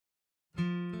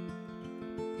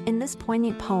In this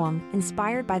poignant poem,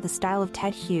 inspired by the style of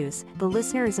Ted Hughes, the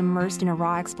listener is immersed in a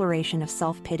raw exploration of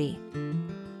self-pity.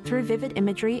 Through vivid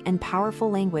imagery and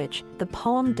powerful language, the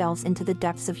poem delves into the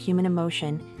depths of human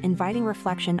emotion, inviting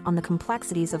reflection on the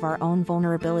complexities of our own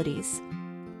vulnerabilities.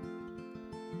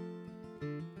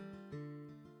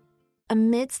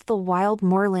 Amidst the wild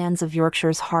moorlands of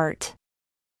Yorkshire's heart,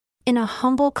 in a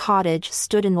humble cottage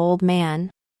stood an old man.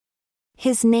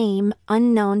 His name,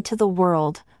 unknown to the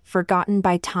world, forgotten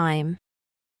by time.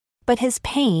 But his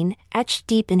pain etched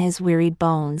deep in his wearied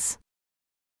bones.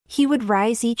 He would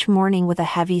rise each morning with a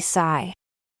heavy sigh.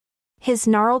 His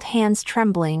gnarled hands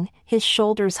trembling, his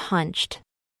shoulders hunched.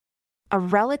 A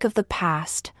relic of the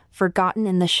past, forgotten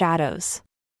in the shadows.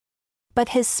 But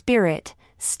his spirit,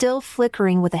 still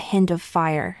flickering with a hint of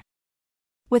fire.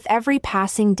 With every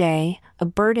passing day, a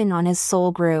burden on his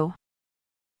soul grew.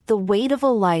 The weight of a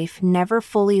life never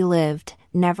fully lived,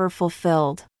 never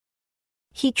fulfilled.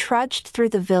 He trudged through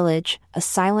the village, a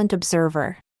silent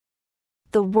observer.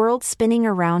 The world spinning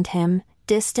around him,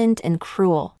 distant and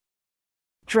cruel.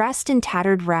 Dressed in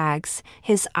tattered rags,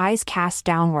 his eyes cast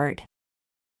downward.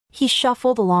 He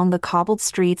shuffled along the cobbled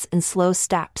streets in slow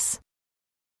steps.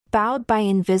 Bowed by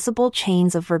invisible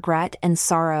chains of regret and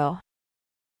sorrow.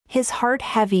 His heart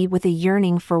heavy with a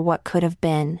yearning for what could have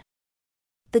been.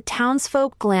 The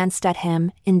townsfolk glanced at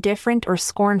him, indifferent or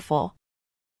scornful.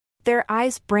 Their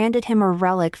eyes branded him a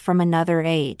relic from another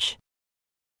age.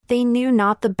 They knew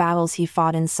not the battles he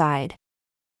fought inside.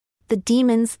 The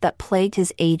demons that plagued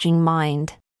his aging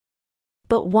mind.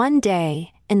 But one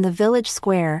day, in the village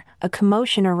square, a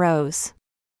commotion arose.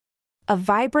 A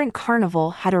vibrant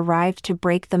carnival had arrived to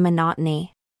break the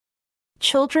monotony.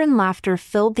 Children's laughter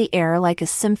filled the air like a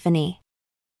symphony.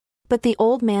 But the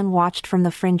old man watched from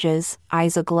the fringes,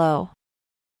 eyes aglow.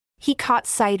 He caught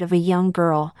sight of a young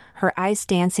girl, her eyes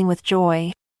dancing with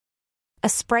joy. A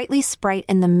sprightly sprite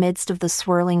in the midst of the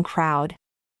swirling crowd.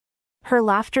 Her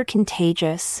laughter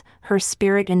contagious, her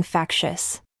spirit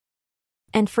infectious.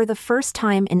 And for the first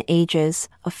time in ages,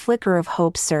 a flicker of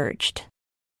hope surged.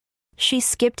 She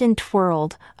skipped and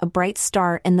twirled, a bright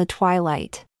star in the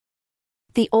twilight.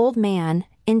 The old man,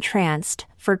 entranced,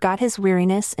 forgot his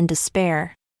weariness and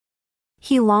despair.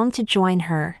 He longed to join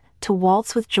her, to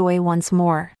waltz with joy once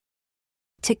more.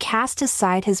 To cast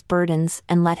aside his burdens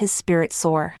and let his spirit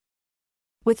soar.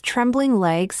 With trembling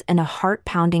legs and a heart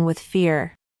pounding with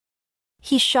fear,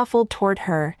 he shuffled toward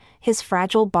her, his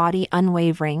fragile body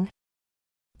unwavering.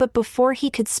 But before he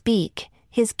could speak,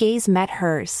 his gaze met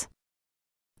hers.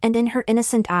 And in her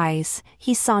innocent eyes,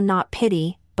 he saw not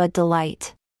pity, but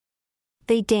delight.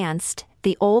 They danced,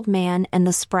 the old man and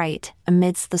the sprite,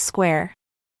 amidst the square.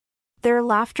 Their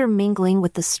laughter mingling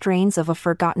with the strains of a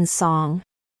forgotten song.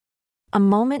 A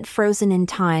moment frozen in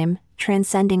time,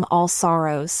 transcending all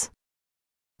sorrows.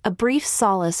 A brief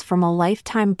solace from a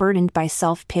lifetime burdened by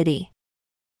self-pity.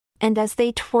 And as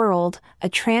they twirled, a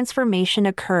transformation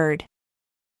occurred.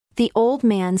 The old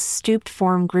man's stooped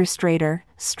form grew straighter,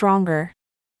 stronger.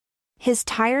 His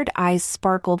tired eyes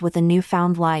sparkled with a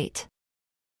newfound light.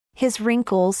 His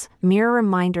wrinkles, mere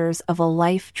reminders of a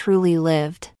life truly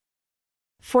lived.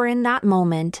 For in that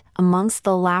moment, amongst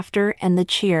the laughter and the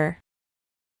cheer,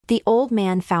 the old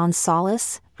man found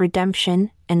solace, redemption,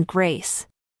 and grace.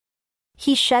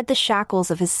 He shed the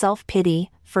shackles of his self-pity,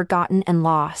 forgotten and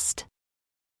lost,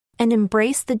 and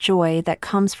embraced the joy that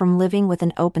comes from living with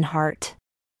an open heart.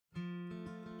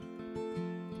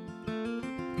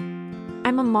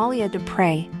 I'm Amalia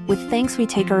Dupre, with thanks we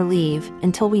take our leave,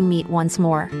 until we meet once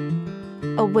more.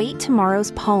 Await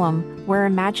tomorrow's poem, where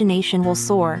imagination will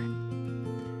soar.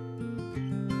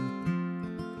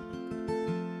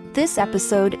 This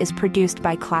episode is produced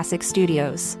by Classic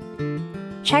Studios.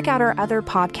 Check out our other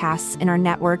podcasts in our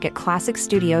network at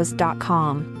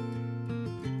classicstudios.com.